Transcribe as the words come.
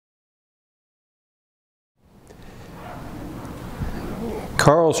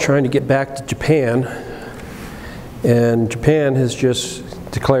Carl's trying to get back to Japan, and Japan has just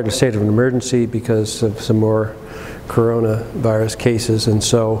declared a state of an emergency because of some more coronavirus cases, and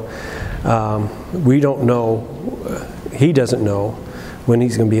so we don't know, he doesn't know when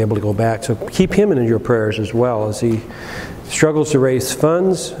he's going to be able to go back. So keep him in your prayers as well as he struggles to raise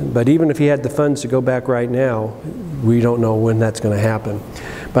funds, but even if he had the funds to go back right now, we don't know when that's going to happen.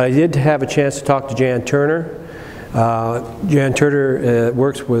 But I did have a chance to talk to Jan Turner. Jan Turner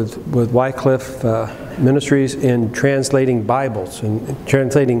works with Wycliffe Ministries in translating Bibles and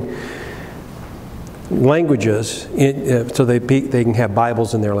translating languages so they can have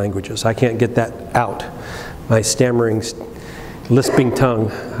Bibles in their languages. I can't get that out. My stammering, lisping tongue.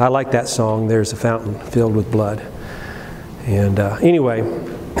 I like that song, There's a Fountain Filled with Blood. And anyway,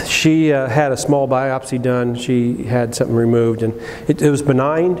 she had a small biopsy done. She had something removed, and it was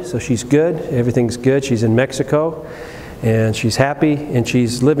benign, so she's good. Everything's good. She's in Mexico, and she's happy, and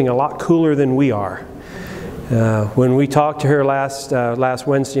she's living a lot cooler than we are. When we talked to her last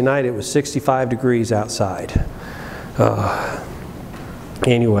Wednesday night, it was 65 degrees outside.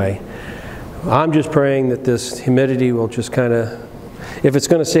 Anyway, I'm just praying that this humidity will just kind of, if it's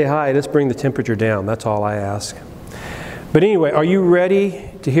going to stay high, let's bring the temperature down. That's all I ask. But anyway, are you ready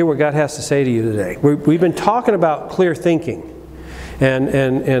to hear what God has to say to you today? We've been talking about clear thinking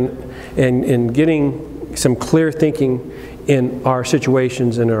and getting some clear thinking in our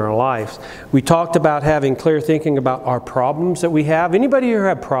situations and in our lives. We talked about having clear thinking about our problems that we have. Anybody here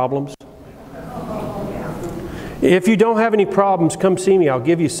have problems? If you don't have any problems, come see me. I'll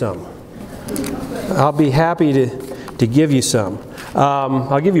give you some. I'll be happy to give you some.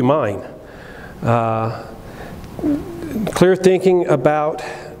 I'll give you mine. Clear thinking about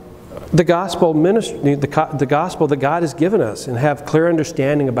the gospel ministry, the gospel that God has given us, and have clear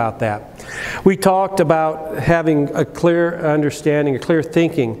understanding about that. We talked about having a clear understanding, a clear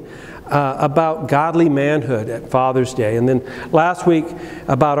thinking about godly manhood at Father's Day. And then last week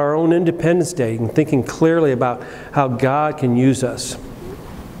about our own Independence Day and thinking clearly about how God can use us.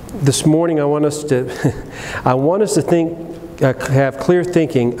 This morning I want us to have clear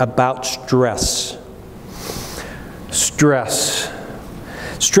thinking about stress. Stress.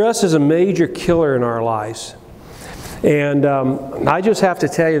 Stress is a major killer in our lives. And I just have to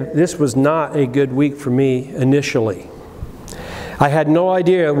tell you, this was not a good week for me initially. I had no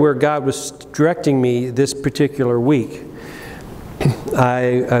idea where God was directing me this particular week.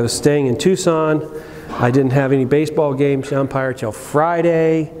 I was staying in Tucson. I didn't have any baseball games to umpire till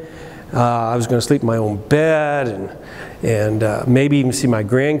Friday. I was going to sleep in my own bed and maybe even see my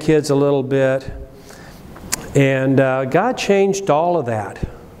grandkids a little bit. And God changed all of that.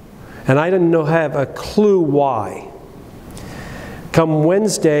 And I didn't have a clue why. Come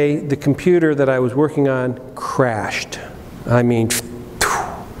Wednesday, the computer that I was working on crashed. I mean,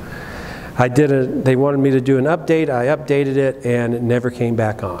 they wanted me to do an update. I updated it, and it never came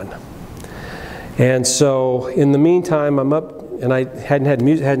back on. And so, in the meantime, I'm up, and I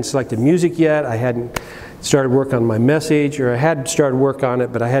hadn't selected music yet. I hadn't started work on my message, or I had started work on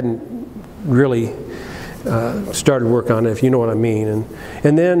it, but I hadn't really started work on it, if you know what I mean.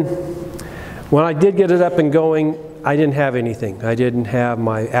 And then when I did get it up and going, I didn't have anything. I didn't have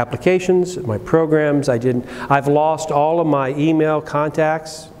my applications, my programs. I've lost all of my email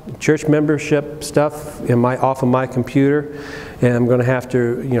contacts, church membership stuff off of my computer, and I'm going to have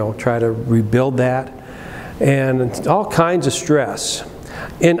to, try to rebuild that, and all kinds of stress.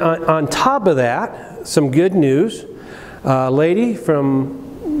 And on top of that, some good news. A lady from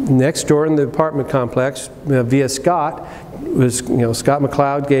next door in the apartment complex, via Scott, Scott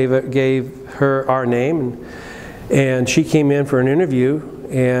McLeod gave her our name, and she came in for an interview,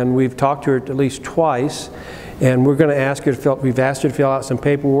 and we've talked to her at least twice, and we're going to ask her we've asked her to fill out some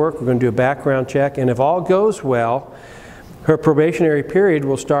paperwork. We're going to do a background check, and if all goes well, her probationary period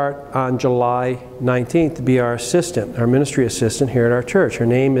will start on July 19th to be our assistant, our ministry assistant here at our church. Her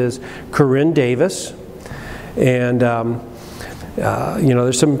name is Corinne Davis, and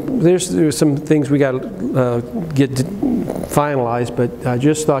there's some things we got to get finalized, but I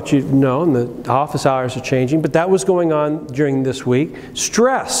just thought you'd know, and the office hours are changing, but that was going on during this week.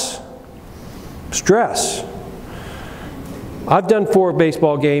 Stress. I've done 4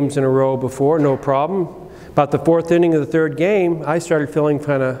 baseball games in a row before, no problem. About the 4th inning of the 3rd game, I started feeling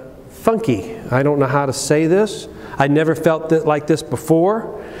kind of funky. I don't know how to say this. I never felt like this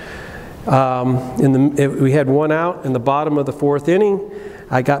before. We had 1 out in the bottom of the 4th inning.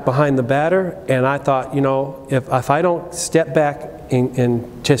 I got behind the batter, and I thought, if I don't step back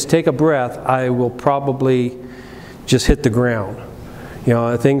and just take a breath, I will probably just hit the ground.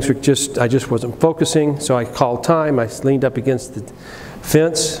 Things were I just wasn't focusing, so I called time. I leaned up against the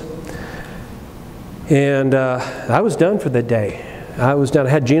fence. And I was done for the day. I was done. I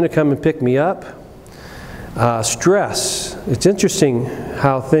had Gina come and pick me up. Stress. It's interesting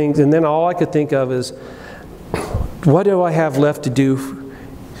how things, and then all I could think of is, what do I have left to do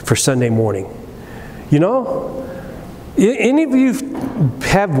for Sunday morning? You know, any of you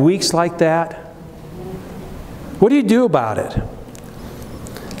have weeks like that? What do you do about it?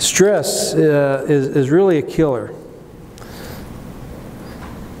 Stress is really a killer.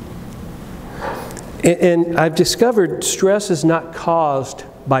 And I've discovered stress is not caused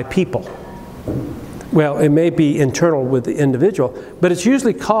by people. Well, it may be internal with the individual, but it's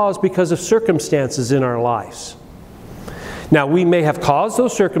usually caused because of circumstances in our lives. Now, we may have caused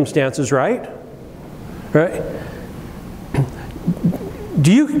those circumstances, right? Right?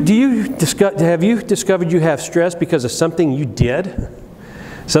 Have you discovered you have stress because of something you did?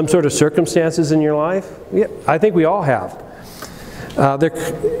 Some sort of circumstances in your life? Yeah, I think we all have.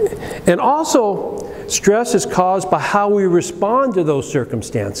 And also, stress is caused by how we respond to those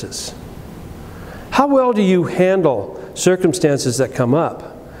circumstances. How well do you handle circumstances that come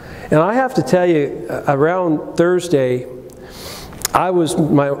up? And I have to tell you, around Thursday, I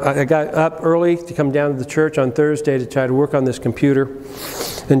got up early to come down to the church on Thursday to try to work on this computer.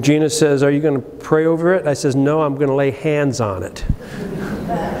 And Gina says, "Are you going to pray over it?" I says, "No, I'm going to lay hands on it.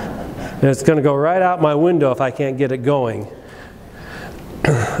 And it's going to go right out my window if I can't get it going."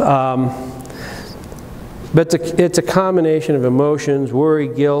 But it's a combination of emotions: worry,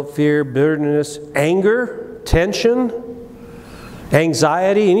 guilt, fear, bitterness, anger, tension,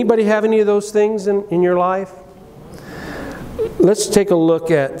 anxiety. Anybody have any of those things in your life? Let's take a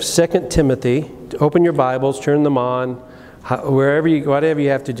look at 2 Timothy. Open your Bibles, turn them on, whatever you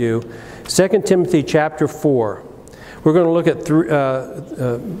have to do. 2 Timothy chapter 4. We're going to look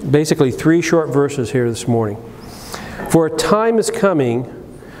at basically 3 short verses here this morning. "For a time is coming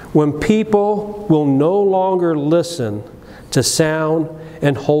when people will no longer listen to sound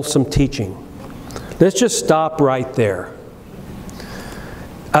and wholesome teaching." Let's just stop right there.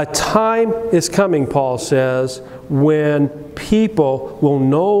 A time is coming, Paul says, when people will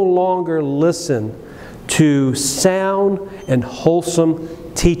no longer listen to sound and wholesome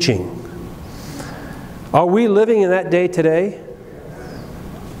teaching. Are we living in that day today?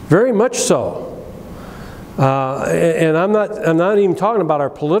 Very much so. And I'm not even talking about our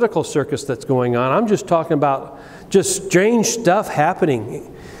political circus that's going on. I'm just talking about just strange stuff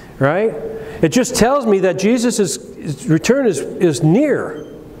happening, right? It just tells me that Jesus' return is near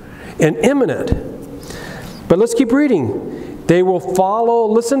and imminent. But let's keep reading. "They will follow,"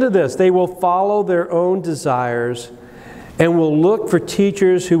 listen to this, "they will follow their own desires and will look for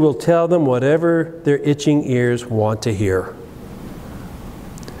teachers who will tell them whatever their itching ears want to hear."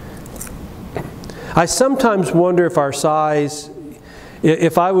 I sometimes wonder if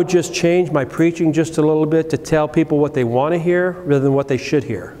I would just change my preaching just a little bit to tell people what they want to hear rather than what they should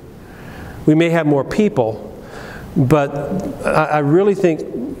hear. We may have more people, but I really think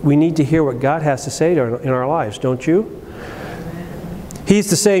we need to hear what God has to say in our lives, don't you? He's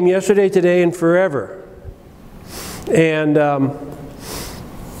the same yesterday, today, and forever. And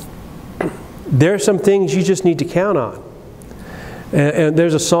there are some things you just need to count on. And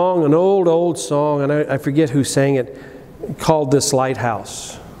there's a song, an old song, and I forget who sang it, called "This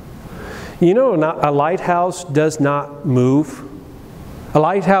Lighthouse." You know, a lighthouse does not move. A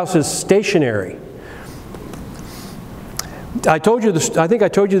lighthouse is stationary. I think I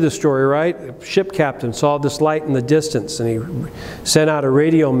told you this story, right? A ship captain saw this light in the distance, and he sent out a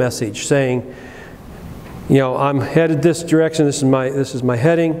radio message saying, you know, "I'm headed this direction. This is my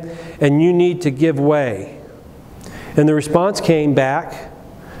heading, and you need to give way." And the response came back,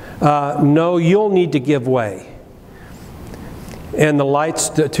 "No, you'll need to give way." And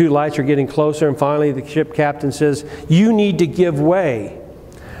the 2 lights are getting closer, and finally the ship captain says, "You need to give way.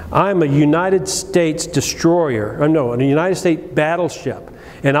 I'm a United States destroyer, a United States battleship,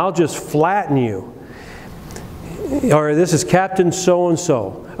 and I'll just flatten you." Or, "This is Captain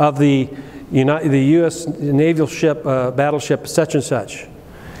so-and-so of the U.S. naval ship, battleship such and such.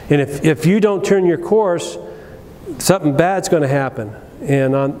 And if you don't turn your course, something bad's going to happen."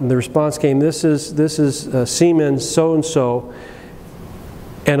 And the response came, this is Seaman so-and-so,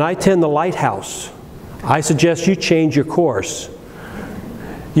 and I tend the lighthouse. I suggest you change your course."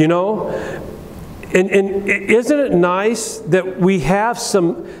 You know? And isn't it nice that we have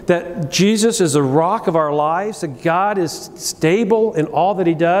that Jesus is the rock of our lives, that God is stable in all that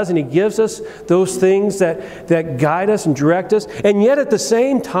He does, and He gives us those things that guide us and direct us, and yet at the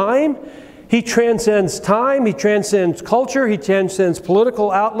same time, He transcends time, He transcends culture, He transcends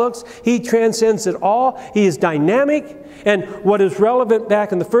political outlooks, He transcends it all. He is dynamic, and what is relevant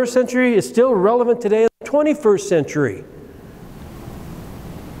back in the 1st century is still relevant today in the 21st century.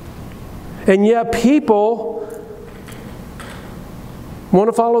 And yet people want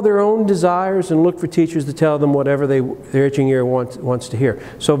to follow their own desires and look for teachers to tell them whatever their itching ear wants to hear.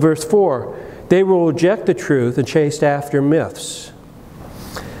 So verse 4, they will reject the truth and chase after myths.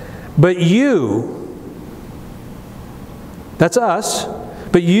 But you, that's us,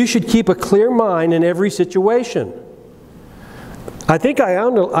 but you should keep a clear mind in every situation. I think I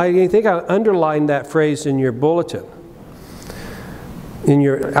underlined that phrase in your bulletin, in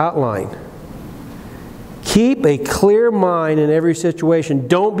your outline. Keep a clear mind in every situation.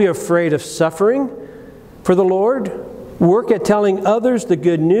 Don't be afraid of suffering for the Lord. Work at telling others the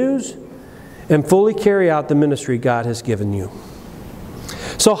good news and fully carry out the ministry God has given you.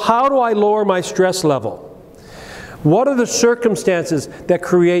 So how do I lower my stress level? What are the circumstances that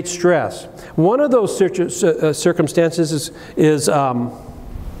create stress? One of those circumstances is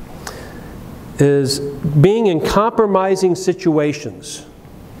being in compromising situations.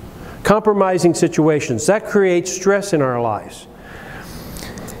 Compromising situations. That creates stress in our lives.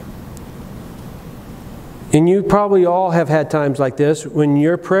 And you probably all have had times like this when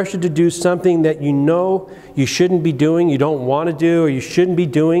you're pressured to do something that you know you shouldn't be doing, you don't want to do, or you shouldn't be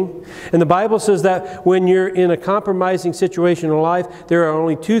doing. And the Bible says that when you're in a compromising situation in life, there are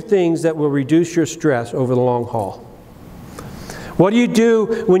only 2 things that will reduce your stress over the long haul. What do you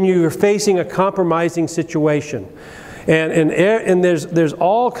do when you're facing a compromising situation? And there's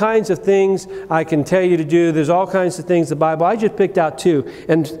all kinds of things I can tell you to do. There's all kinds of things in the Bible. I just picked out 2.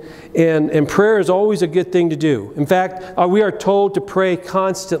 And prayer is always a good thing to do. In fact, we are told to pray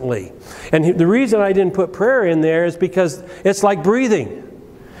constantly. And the reason I didn't put prayer in there is because it's like breathing.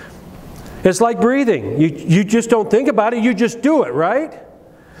 It's like breathing. You just don't think about it. You just do it, right?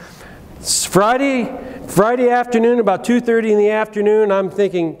 It's Friday afternoon, about 2:30 in the afternoon, I'm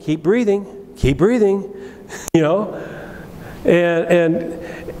thinking, keep breathing, you know. And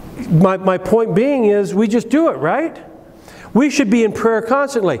my point being is we just do it, right? We should be in prayer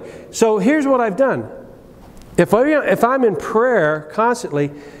constantly. So here's what I've done. If I'm in prayer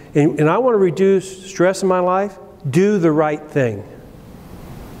constantly and I want to reduce stress in my life, do the right thing.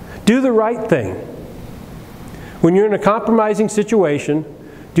 Do the right thing. When you're in a compromising situation,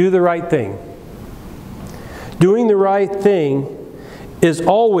 do the right thing. Doing the right thing is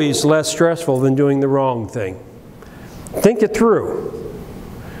always less stressful than doing the wrong thing. Think it through.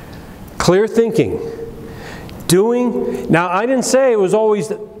 Clear thinking. Now I didn't say it was always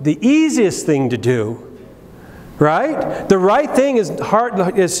the easiest thing to do, right? The right thing is hard.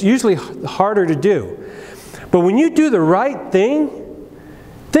 It's usually harder to do. But when you do the right thing,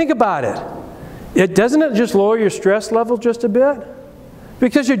 think about it. Doesn't it just lower your stress level just a bit?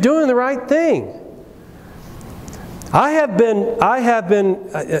 Because you're doing the right thing. I've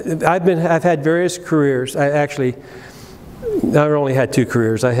had various careers. I've only had 2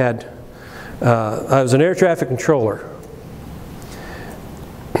 careers. I was an air traffic controller.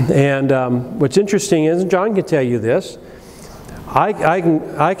 And what's interesting is, and John can tell you this,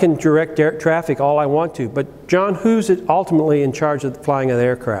 I can direct air traffic all I want to, but John, who's ultimately in charge of the flying of the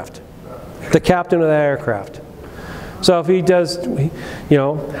aircraft? The captain of the aircraft. So if he does,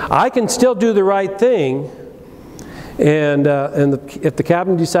 I can still do the right thing, and if the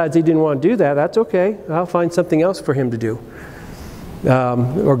captain decides he didn't want to do that, that's okay. I'll find something else for him to do,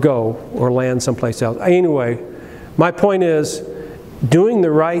 or go, or land someplace else. Anyway, my point is, doing the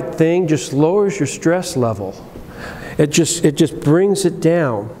right thing just lowers your stress level. It just brings it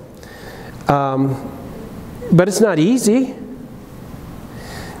down. But it's not easy.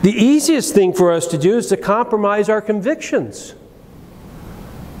 The easiest thing for us to do is to compromise our convictions.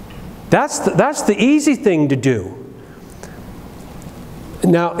 That's the easy thing to do.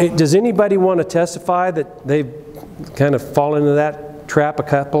 Now, does anybody want to testify that they've kind of fallen into that trap a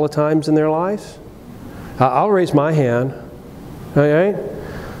couple of times in their lives? I'll raise my hand. All right?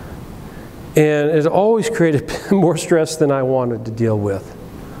 And it always created more stress than I wanted to deal with.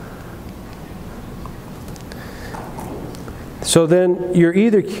 So then you're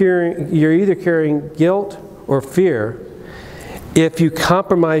either carrying guilt or fear if you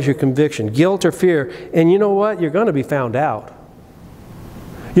compromise your conviction. Guilt or fear. And you know what? You're going to be found out.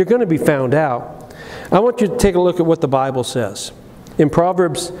 You're going to be found out. I want you to take a look at what the Bible says. In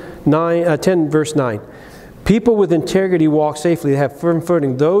Proverbs 10 verse 9. People with integrity walk safely. They have firm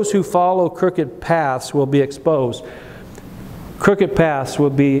footing. Those who follow crooked paths will be exposed. Crooked paths will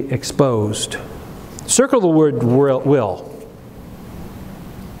be exposed. Circle the word will.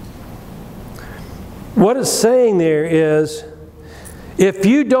 What it's saying there is, if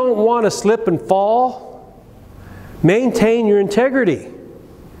you don't want to slip and fall, maintain your integrity.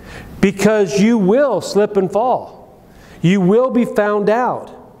 Because you will slip and fall. You will be found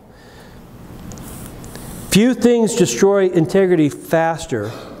out. Few things destroy integrity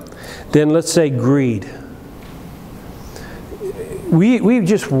faster than, let's say, greed. We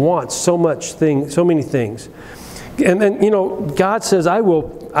just want so many things. And then, God says, I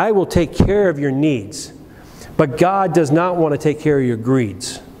will take care of your needs. But God does not want to take care of your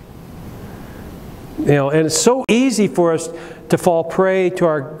greeds. And it's so easy for us to fall prey to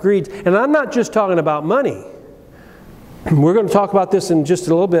our greed. And I'm not just talking about money. We're going to talk about this in just a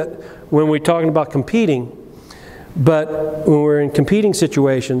little bit when we're talking about competing. But when we're in competing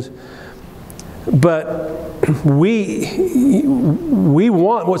situations, but we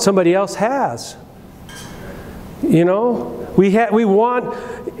want what somebody else has. We want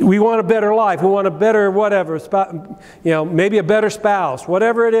a better life. We want a better whatever. Maybe a better spouse.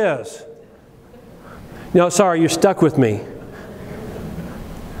 Whatever it is. Sorry, you're stuck with me.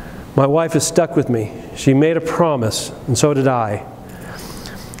 My wife is stuck with me. She made a promise, and so did I.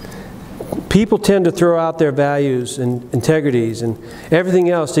 People tend to throw out their values and integrities and everything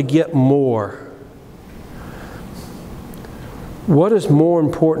else to get more. What is more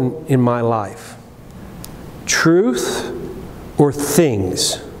important in my life? Truth or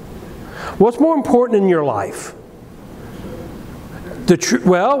things? What's more important in your life?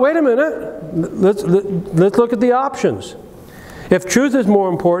 Well, wait a minute. Let's look at the options. If truth is more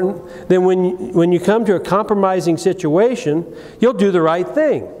important, then when you come to a compromising situation, you'll do the right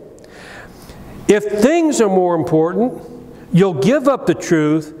thing. If things are more important, you'll give up the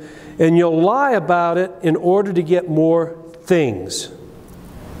truth and you'll lie about it in order to get more things.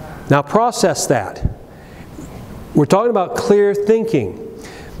 Now process that. We're talking about clear thinking.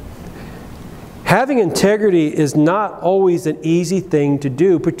 Having integrity is not always an easy thing to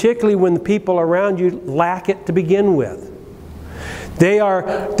do, particularly when the people around you lack it to begin with. They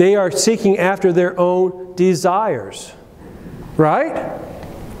are seeking after their own desires. Right?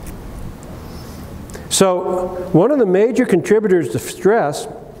 So, one of the major contributors to stress,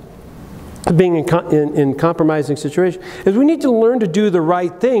 being in compromising situations, is we need to learn to do the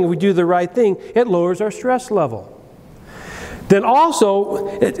right thing. If we do the right thing, it lowers our stress level. Then also,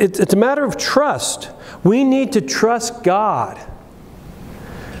 it's a matter of trust. We need to trust God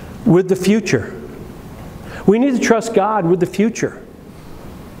with the future. We need to trust God with the future.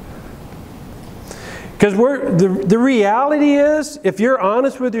 Because the reality is, if you're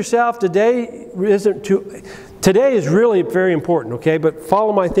honest with yourself, today is really very important, okay? But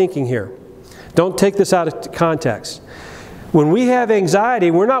follow my thinking here. Don't take this out of context. When we have anxiety,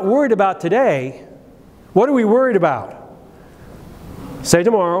 we're not worried about today. What are we worried about? Say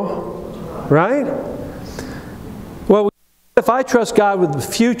tomorrow, right? Well, if I trust God with the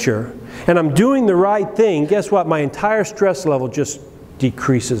future and I'm doing the right thing, guess what? My entire stress level just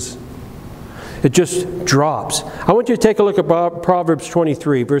decreases. It just drops. I want you to take a look at Proverbs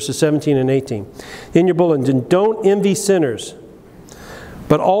 23, verses 17 and 18. In your bulletin, don't envy sinners,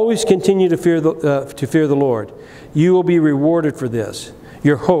 but always continue to fear the Lord. You will be rewarded for this.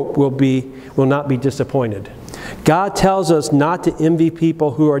 Your hope will not be disappointed. God tells us not to envy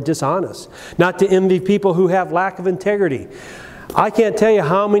people who are dishonest, not to envy people who have lack of integrity. I can't tell you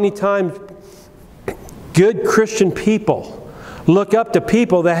how many times good Christian people look up to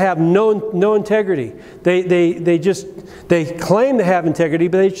people that have no integrity. They claim to have integrity,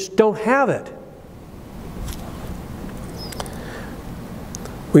 but they just don't have it.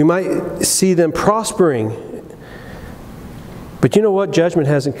 We might see them prospering, but you know what? Judgment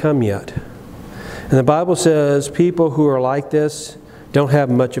hasn't come yet. And the Bible says people who are like this don't have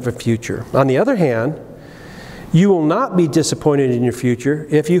much of a future. On the other hand, you will not be disappointed in your future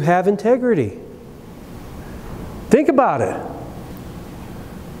if you have integrity. Think about it.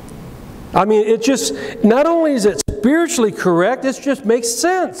 I mean, it just, not only is it spiritually correct, it just makes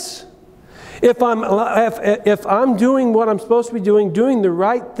sense. If I'm doing what I'm supposed to be doing the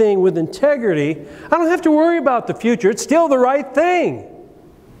right thing with integrity, I don't have to worry about the future. It's still the right thing.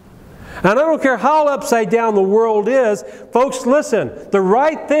 And I don't care how upside down the world is. Folks, listen. The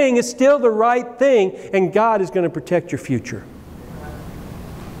right thing is still the right thing, and God is going to protect your future.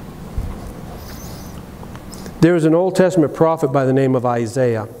 There was an Old Testament prophet by the name of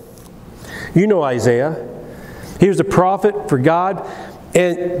Isaiah. You know Isaiah. He was a prophet for God.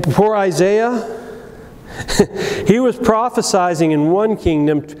 And poor Isaiah, he was prophesying in one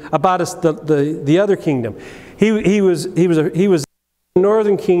kingdom about the other kingdom. He was the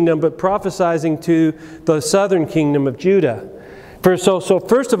northern kingdom, but prophesying to the southern kingdom of Judah. So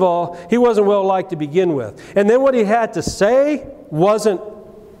first of all, he wasn't well liked to begin with. And then what he had to say wasn't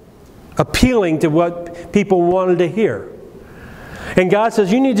appealing to what people wanted to hear. And God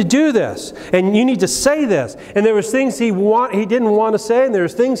says, you need to do this, and you need to say this. And there was things he didn't want to say, and there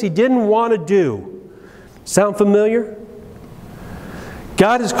was things he didn't want to do. Sound familiar?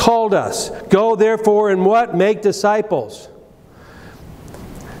 God has called us. Go therefore and what? Make disciples.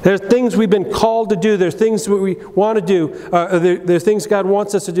 There's things we've been called to do. There's things we want to do. There's things God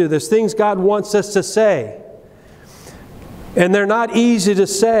wants us to do. There's things God wants us to say. And they're not easy to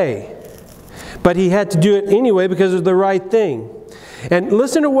say. But he had to do it anyway because it's the right thing. And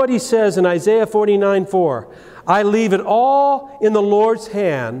listen to what he says in Isaiah 49:4. I leave it all in the Lord's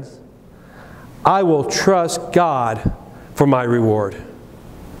hands. I will trust God for my reward.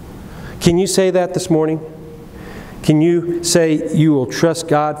 Can you say that this morning? Can you say you will trust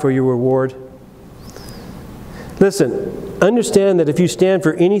God for your reward? Listen, understand that if you stand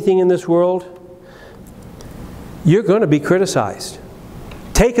for anything in this world, you're going to be criticized.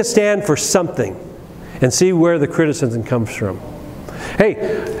 Take a stand for something and see where the criticism comes from.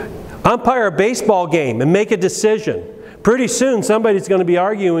 Hey, umpire a baseball game and make a decision. Pretty soon somebody's going to be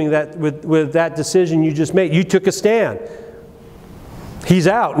arguing that with that decision you just made. You took a stand. He's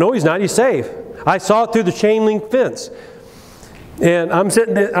out. No, he's not. He's safe. I saw it through the chain link fence. And I'm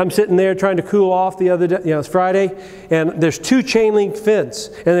sitting there trying to cool off the other day, it's Friday, and there's 2 chain link fence,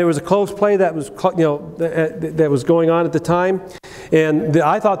 and there was a close play that was that was going on at the time, and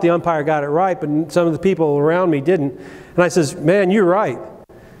I thought the umpire got it right, but some of the people around me didn't. And I says, "Man, you're right.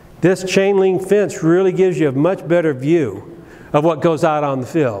 This chain link fence really gives you a much better view of what goes out on the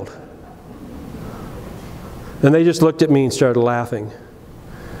field." And they just looked at me and started laughing.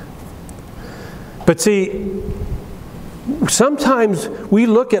 But see, sometimes we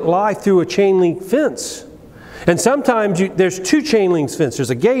look at life through a chain link fence. And sometimes there's 2 chain link fences. There's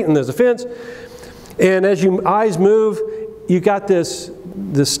a gate and there's a fence. And as your eyes move, you got this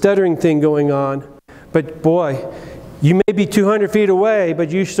stuttering thing going on. But boy, you may be 200 feet away,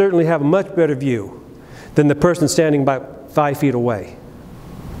 but you certainly have a much better view than the person standing by 5 feet away,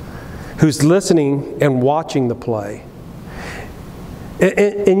 who's listening and watching the play.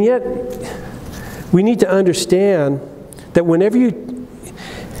 And yet, we need to understand that whenever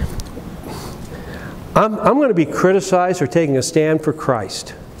I'm going to be criticized for taking a stand for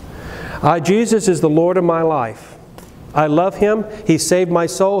Christ. Jesus is the Lord of my life. I love Him. He saved my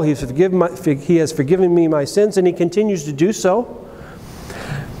soul. He has forgiven me my sins, and He continues to do so.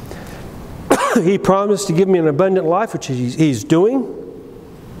 He promised to give me an abundant life, which He's doing.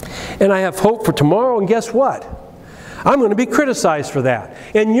 And I have hope for tomorrow, and guess what? I'm going to be criticized for that.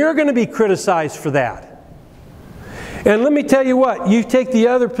 And you're going to be criticized for that. And let me tell you what, you take the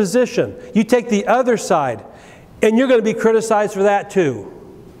other position, you take the other side, and you're going to be criticized for that too.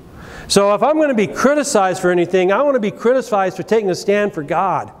 So if I'm going to be criticized for anything, I want to be criticized for taking a stand for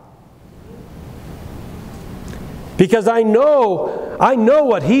God. Because I know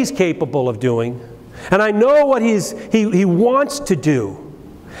what He's capable of doing, and I know what He wants to do.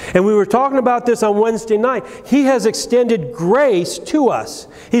 And we were talking about this on Wednesday night. He has extended grace to us.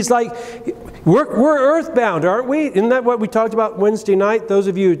 He's like, we're earthbound, aren't we? Isn't that what we talked about Wednesday night? Those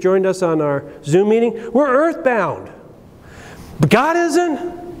of you who joined us on our Zoom meeting, we're earthbound. But God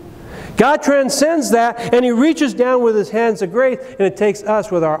isn't. God transcends that, and He reaches down with His hands of grace, and it takes us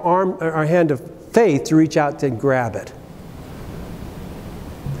with our hand of faith to reach out to grab it.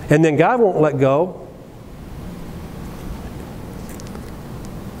 And then God won't let go.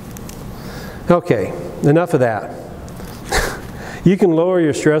 Okay, enough of that. You can lower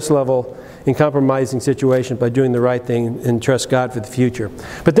your stress level in compromising situations by doing the right thing and trust God for the future.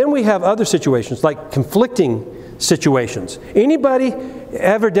 But then we have other situations, like conflicting situations. Anybody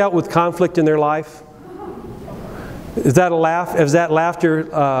ever dealt with conflict in their life? Is that a laugh? Is that laughter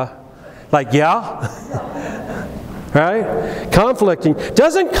like, yeah? Right? Conflicting.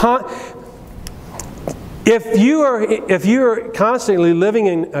 If you are constantly living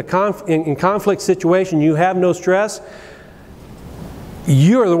in a conflict situation, you have no stress,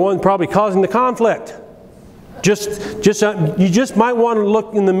 you're the one probably causing the conflict. You just might want to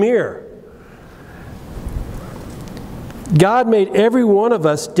look in the mirror. God made every one of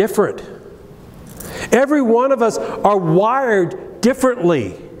us different. Every one of us are wired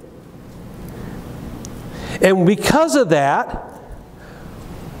differently. And because of that,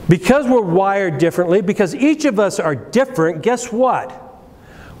 because we're wired differently, because each of us are different, guess what?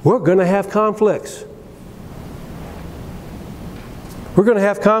 We're going to have conflicts. We're going to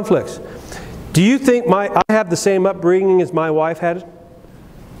have conflicts. Do you think I have the same upbringing as my wife had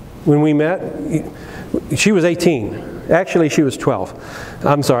when we met? She was 18 Actually, she was 12.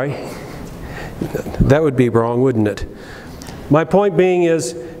 I'm sorry. That would be wrong, wouldn't it? My point being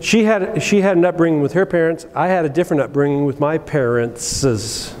is, she had an upbringing with her parents. I had a different upbringing with my parents.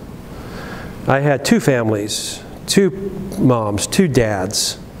 I had two families, two moms, two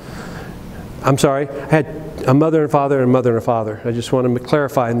dads. I'm sorry, I had a mother and father and a mother and a father. I just want to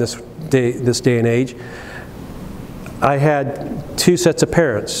clarify in this day and age. I had two sets of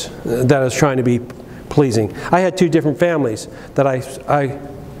parents that I was trying to be pleasing. I had two different families that I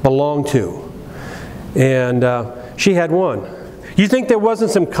belonged to. And she had one. You think there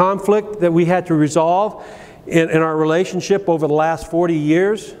wasn't some conflict that we had to resolve in our relationship over the last 40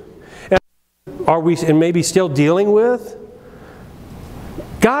 years? And maybe still dealing with?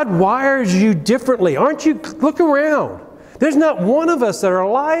 God wires you differently. Aren't you? Look around. There's not one of us that are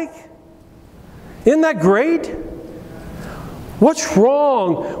alike. Isn't that great? What's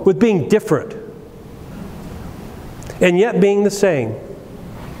wrong with being different and yet being the same?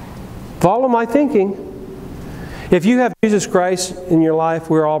 Follow my thinking. If you have Jesus Christ in your life,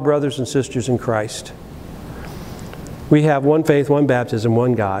 we're all brothers and sisters in Christ. We have one faith, one baptism,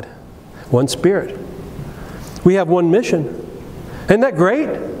 one God, one Spirit. We have one mission. Isn't that great?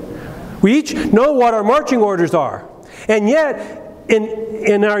 We each know what our marching orders are. And yet,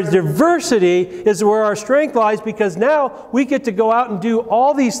 in our diversity is where our strength lies, because now we get to go out and do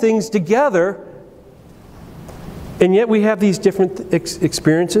all these things together. And yet we have these different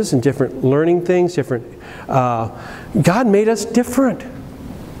experiences and different learning things, God made us different.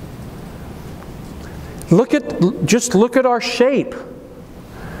 Just look at our shape.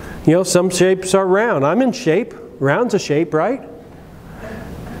 You know, some shapes are round. I'm in shape. Round's a shape, right?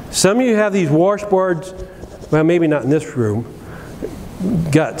 Some of you have these washboards, well, maybe not in this room,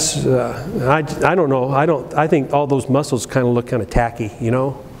 guts. I don't know. I think all those muscles kind of look kind of tacky, you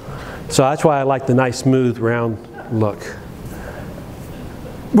know? So that's why I like the nice, smooth, round look.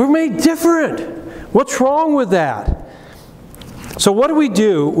 We're made different. What's wrong with that? So what do we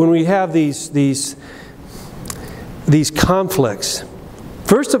do when we have these conflicts?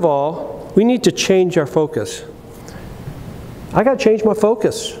 First of all, we need to change our focus. I got to change my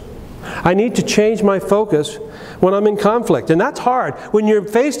focus. I need to change my focus when I'm in conflict. And that's hard. When you're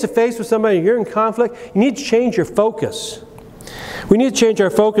face to face with somebody and you're in conflict, you need to change your focus. We need to change our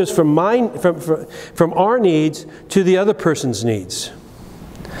focus from our needs to the other person's needs.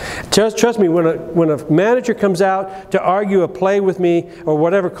 Trust me, when a manager comes out to argue a play with me or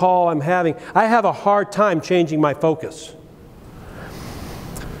whatever call I'm having, I have a hard time changing my focus.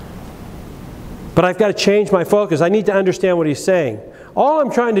 But I've got to change my focus. I need to understand what he's saying. All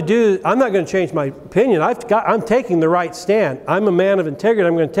I'm trying to do, I'm not going to change my opinion. I'm taking the right stand. I'm a man of integrity.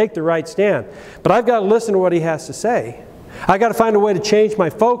 I'm going to take the right stand. But I've got to listen to what he has to say. I've got to find a way to change my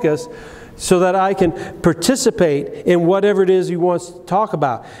focus so that I can participate in whatever it is he wants to talk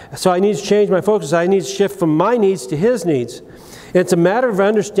about. So I need to change my focus. I need to shift from my needs to his needs. It's a matter of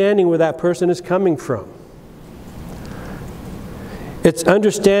understanding where that person is coming from. It's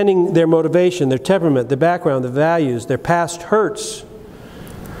understanding their motivation, their temperament, their background, their values, their past hurts.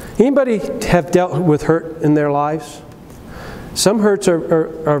 Anybody have dealt with hurt in their lives? Some hurts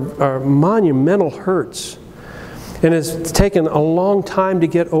are monumental hurts. And it's taken a long time to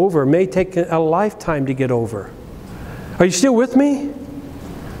get over. It may take a lifetime to get over. Are you still with me?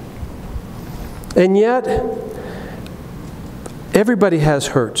 And yet, everybody has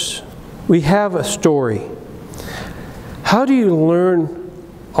hurts. We have a story. How do you learn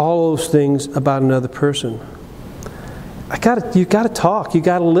all those things about another person? You've got to talk. You've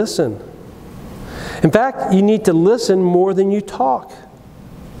got to listen. In fact, you need to listen more than you talk.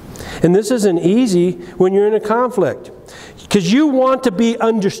 And this isn't easy when you're in a conflict, because you want to be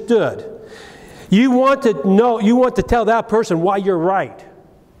understood. You want to know, you want to tell that person why you're right.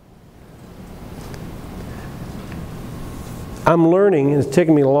 I'm learning, and it's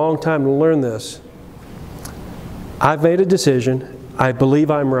taken me a long time to learn this. I've made a decision. I believe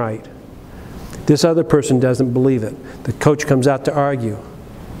I'm right. This other person doesn't believe it. The coach comes out to argue.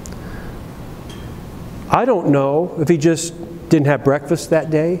 I don't know if he just didn't have breakfast that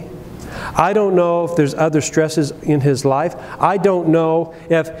day. I don't know if there's other stresses in his life. I don't know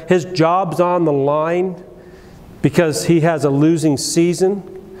if his job's on the line because he has a losing season.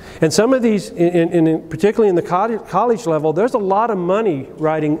 And some of these, particularly in the college level, there's a lot of money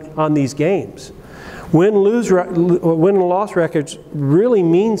riding on these games. Win and loss records really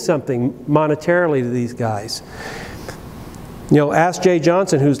mean something monetarily to these guys. You know, ask Jay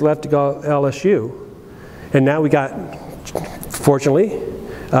Johnson, who's left to go LSU. And now we got, fortunately,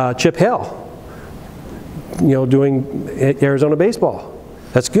 Chip Hale, you know, doing Arizona baseball.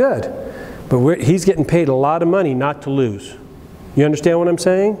 That's good. But he's getting paid a lot of money not to lose. You understand what I'm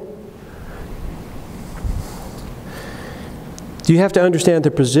saying? You have to understand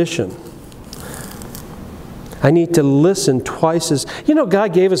the position. I need to listen twice as... You know,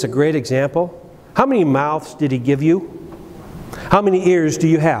 God gave us a great example. How many mouths did He give you? How many ears do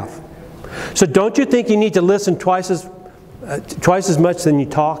you have? So don't you think you need to listen twice as much than you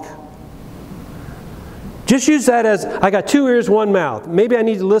talk? Just use that as, I got 2 ears, 1 mouth. Maybe I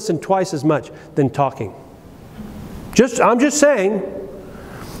need to listen twice as much than talking. I'm just saying.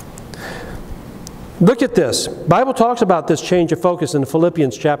 Look at this. The Bible talks about this change of focus in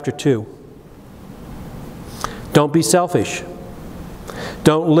Philippians chapter 2. Don't be selfish.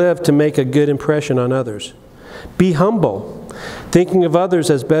 Don't live to make a good impression on others. Be humble, thinking of others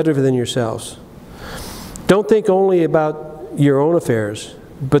as better than yourselves. Don't think only about your own affairs,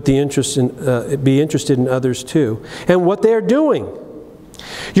 but be interested in others too, and what they're doing.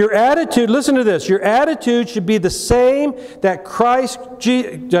 Your attitude, listen to this, your attitude should be the same that Christ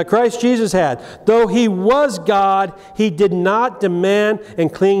Jesus had. Though He was God, He did not demand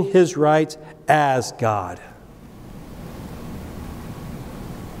and cling His rights as God.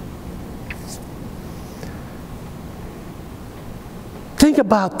 Think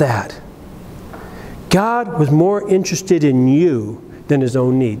about that. God was more interested in you than His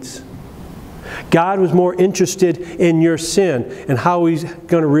own needs. God was more interested in your sin and how He's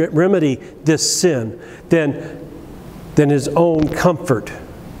going to remedy this sin than His own comfort.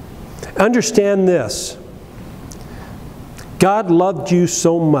 Understand this. God loved you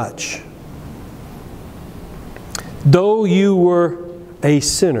so much. Though you were a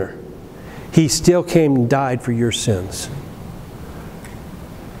sinner, He still came and died for your sins.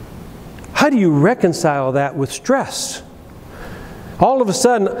 How do you reconcile that with stress? All of a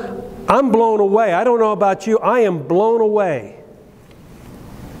sudden, I'm blown away. I don't know about you. I am blown away.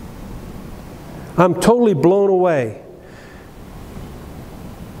 I'm totally blown away.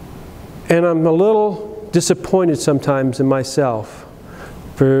 And I'm a little disappointed sometimes in myself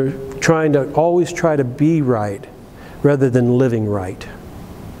for always try to be right rather than living right.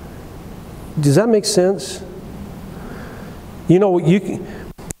 Does that make sense? You know, you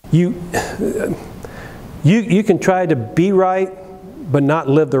can try to be right but not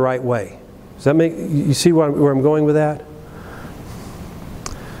live the right way. Does that make you see where I'm going with that?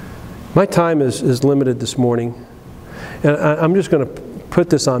 My time is limited this morning, and I'm just going to put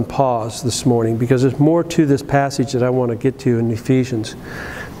this on pause this morning because there's more to this passage that I want to get to in Ephesians.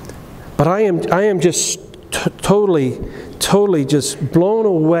 But I am just totally just blown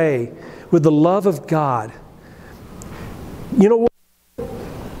away with the love of God. You know what?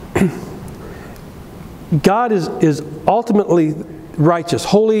 God is ultimately righteous,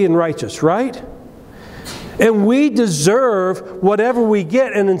 holy and righteous, right? And we deserve whatever we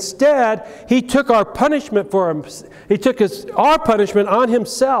get, and instead, He took our punishment for Him. He took our punishment on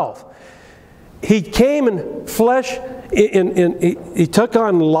Himself. He came in flesh, He took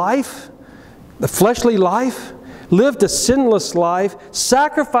on life, the fleshly life, lived a sinless life,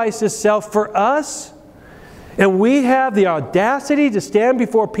 sacrificed Himself for us, and we have the audacity to stand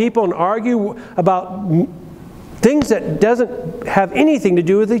before people and argue about things that doesn't have anything to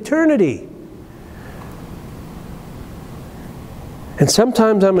do with eternity. And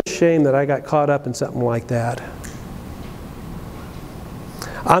sometimes I'm ashamed that I got caught up in something like that.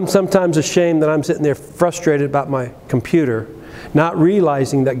 I'm sometimes ashamed that I'm sitting there frustrated about my computer, not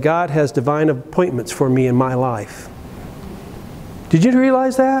realizing that God has divine appointments for me in my life. Did you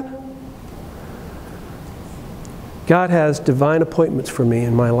realize that? God has divine appointments for me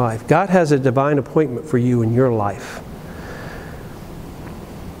in my life. God has a divine appointment for you in your life.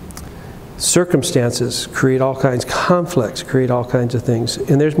 Circumstances create all kinds, conflicts create all kinds of things.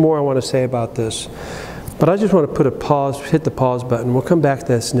 And there's more I want to say about this. But I just want to put a pause, hit the pause button. We'll come back to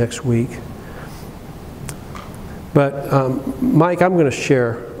this next week. But Mike, I'm going to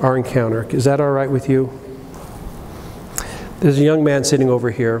share our encounter. Is that all right with you? There's a young man sitting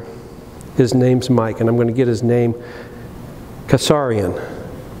over here. His name's Mike, and I'm going to get his name, Kasarian.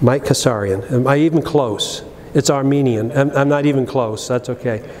 Mike Kasarian. Am I even close? It's Armenian. I'm not even close. That's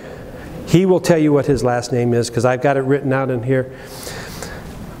okay. He will tell you what his last name is because I've got it written out in here.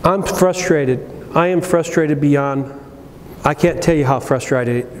 I'm frustrated. I am frustrated beyond, I can't tell you how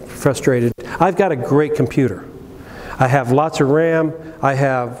frustrated. I've got a great computer. I have lots of RAM.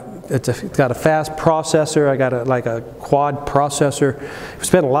 It's got a fast processor. I got like a quad processor. We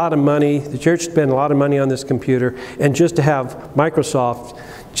spent a lot of money. The church spent a lot of money on this computer. And just to have Microsoft,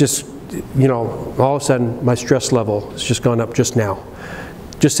 just, you know, all of a sudden my stress level has just gone up just now.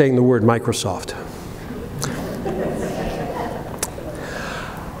 Just saying the word Microsoft.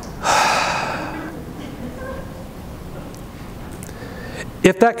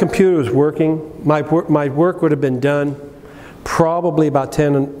 If that computer was working, my work would have been done probably about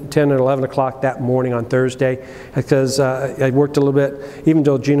 10 and 11 o'clock that morning on Thursday, because I worked a little bit, even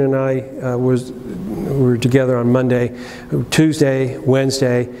though Gina and I were together on Monday, Tuesday,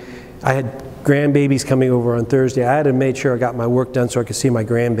 Wednesday. I had grandbabies coming over on Thursday. I had to make sure I got my work done so I could see my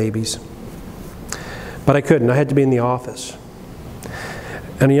grandbabies. But I couldn't. I had to be in the office.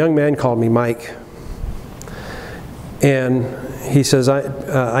 And a young man called me Mike. And he says,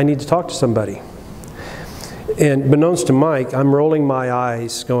 I need to talk to somebody. And beknownst to Mike, I'm rolling my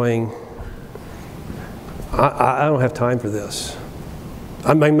eyes going, I don't have time for this.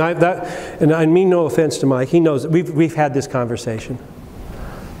 I mean, and I mean no offense to Mike. He knows, we've had this conversation.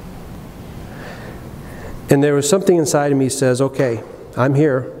 And there was something inside of me that says, okay, I'm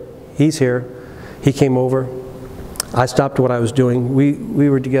here. He's here. He came over. I stopped what I was doing. We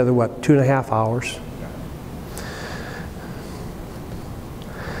were together, what, 2.5 hours?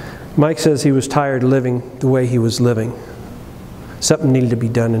 Mike says he was tired of living the way he was living. Something needed to be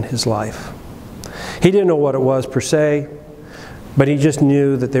done in his life. He didn't know what it was per se, but he just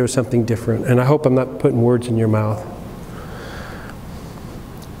knew that there was something different. And I hope I'm not putting words in your mouth.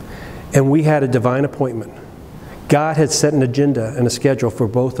 And we had a divine appointment. God had set an agenda and a schedule for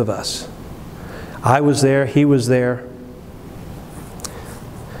both of us. I was there, he was there.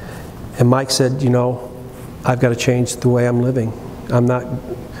 And Mike said, you know, I've got to change the way I'm living.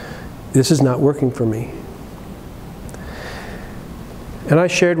 This is not working for me. And I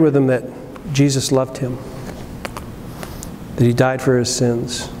shared with him that Jesus loved him, that he died for his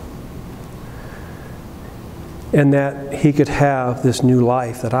sins, and that he could have this new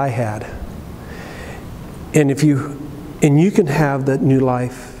life that I had. And you can have that new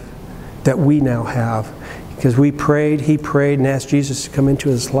life that we now have, because we prayed, he prayed and asked Jesus to come into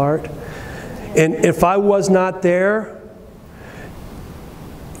his heart. And if I was not there,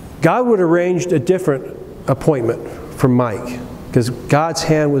 God would have arranged a different appointment for Mike, because God's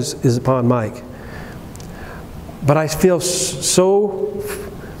hand is upon Mike. But I feel so,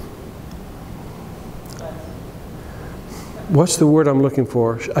 what's the word I'm looking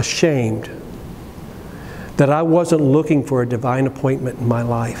for? Ashamed that I wasn't looking for a divine appointment in my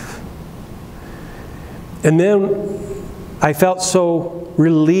life. And then I felt so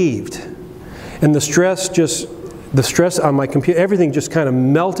relieved, and the stress on my computer, everything just kind of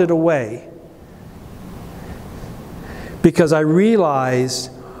melted away, because I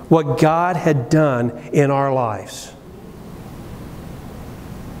realized what God had done in our lives.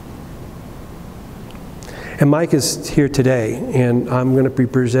 And Mike is here today, and I'm going to be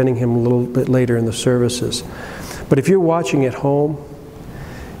presenting him a little bit later in the services. But if you're watching at home,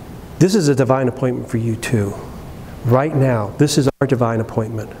 this is a divine appointment for you too. Right now, this is our divine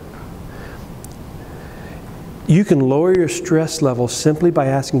appointment. You can lower your stress level simply by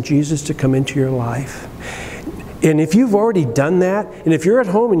asking Jesus to come into your life. And if you've already done that, and if you're at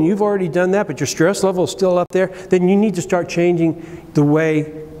home and you've already done that, but your stress level is still up there, then you need to start changing the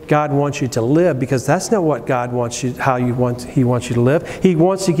way God wants you to live, because that's not what God wants you, He wants you to live. He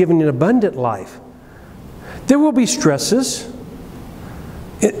wants to give you an abundant life. There will be stresses.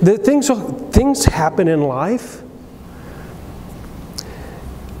 Things happen in life.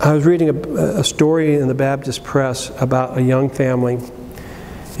 I was reading a story in the Baptist press about a young family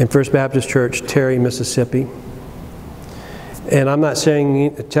in First Baptist Church, Terry, Mississippi. And I'm not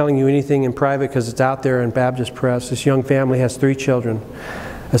telling you anything in private because it's out there in Baptist press. This young family has 3 children,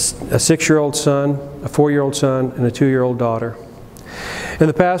 a 6-year-old son, a 4-year-old son, and a 2-year-old daughter. And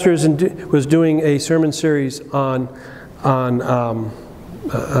the pastor was doing a sermon series on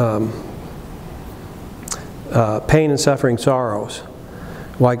pain and suffering, sorrows,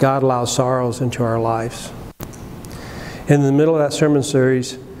 why God allows sorrows into our lives. In the middle of that sermon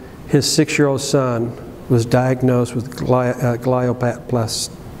series, his 6-year-old son was diagnosed with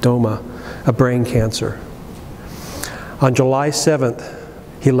glioblastoma, a brain cancer. On July 7th,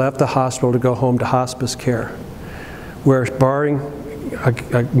 he left the hospital to go home to hospice care, where, barring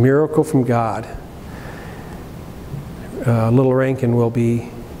a miracle from God, little Rankin will be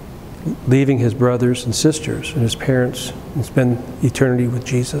leaving his brothers and sisters and his parents and spend eternity with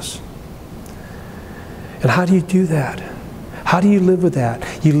Jesus. And how do you do that? How do you live with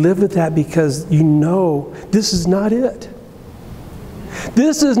that? You live with that because you know this is not it.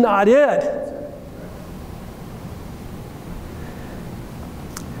 This is not it.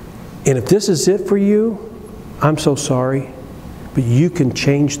 And if this is it for you, I'm so sorry, but you can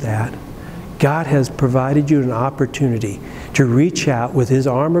change that. God has provided you an opportunity to reach out with His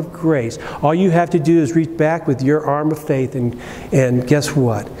arm of grace. All you have to do is reach back with your arm of faith, and guess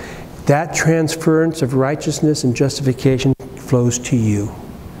what? That transference of righteousness and justification flows to you,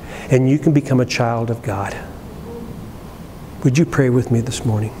 and you can become a child of God. Would you pray with me this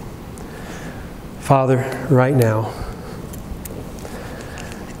morning? Father, right now,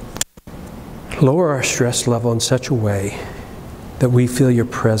 lower our stress level in such a way that we feel your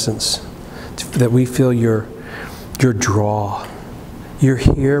presence, that we feel your draw. You're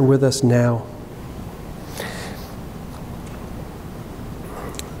here with us now.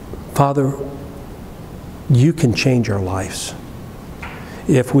 Father, you can change our lives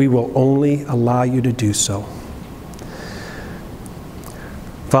if we will only allow you to do so.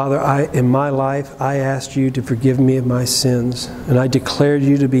 Father, in my life, I asked you to forgive me of my sins, and I declared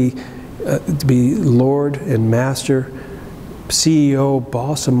you to be Lord and Master, CEO,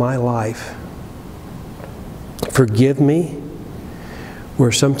 boss of my life. Forgive me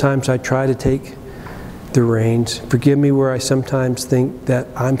where sometimes I try to take the reins. Forgive me where I sometimes think that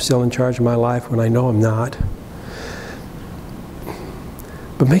I'm still in charge of my life when I know I'm not.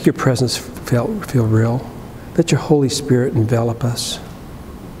 But make your presence feel real. Let your Holy Spirit envelop us.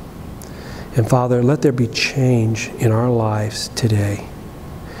 And Father, let there be change in our lives today.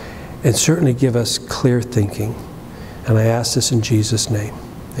 And certainly give us clear thinking. And I ask this in Jesus' name.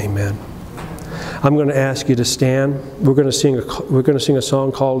 Amen. I'm going to ask you to stand. We're going to sing a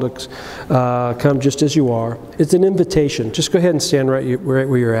song called "Come Just As You Are." It's an invitation. Just go ahead and stand right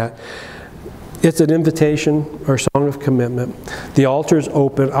where you're at. It's an invitation or song of commitment. The altar is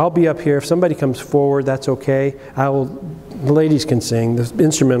open. I'll be up here. If somebody comes forward, that's okay. The ladies can sing. The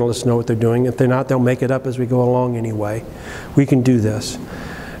instrumentalists know what they're doing. If they're not, they'll make it up as we go along anyway. We can do this.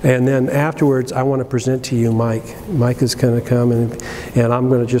 And then afterwards, I want to present to you Mike. Mike is going to come, and I'm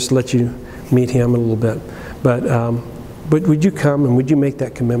going to just let you meet him a little bit. But would you come and would you make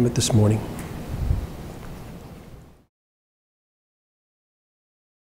that commitment this morning?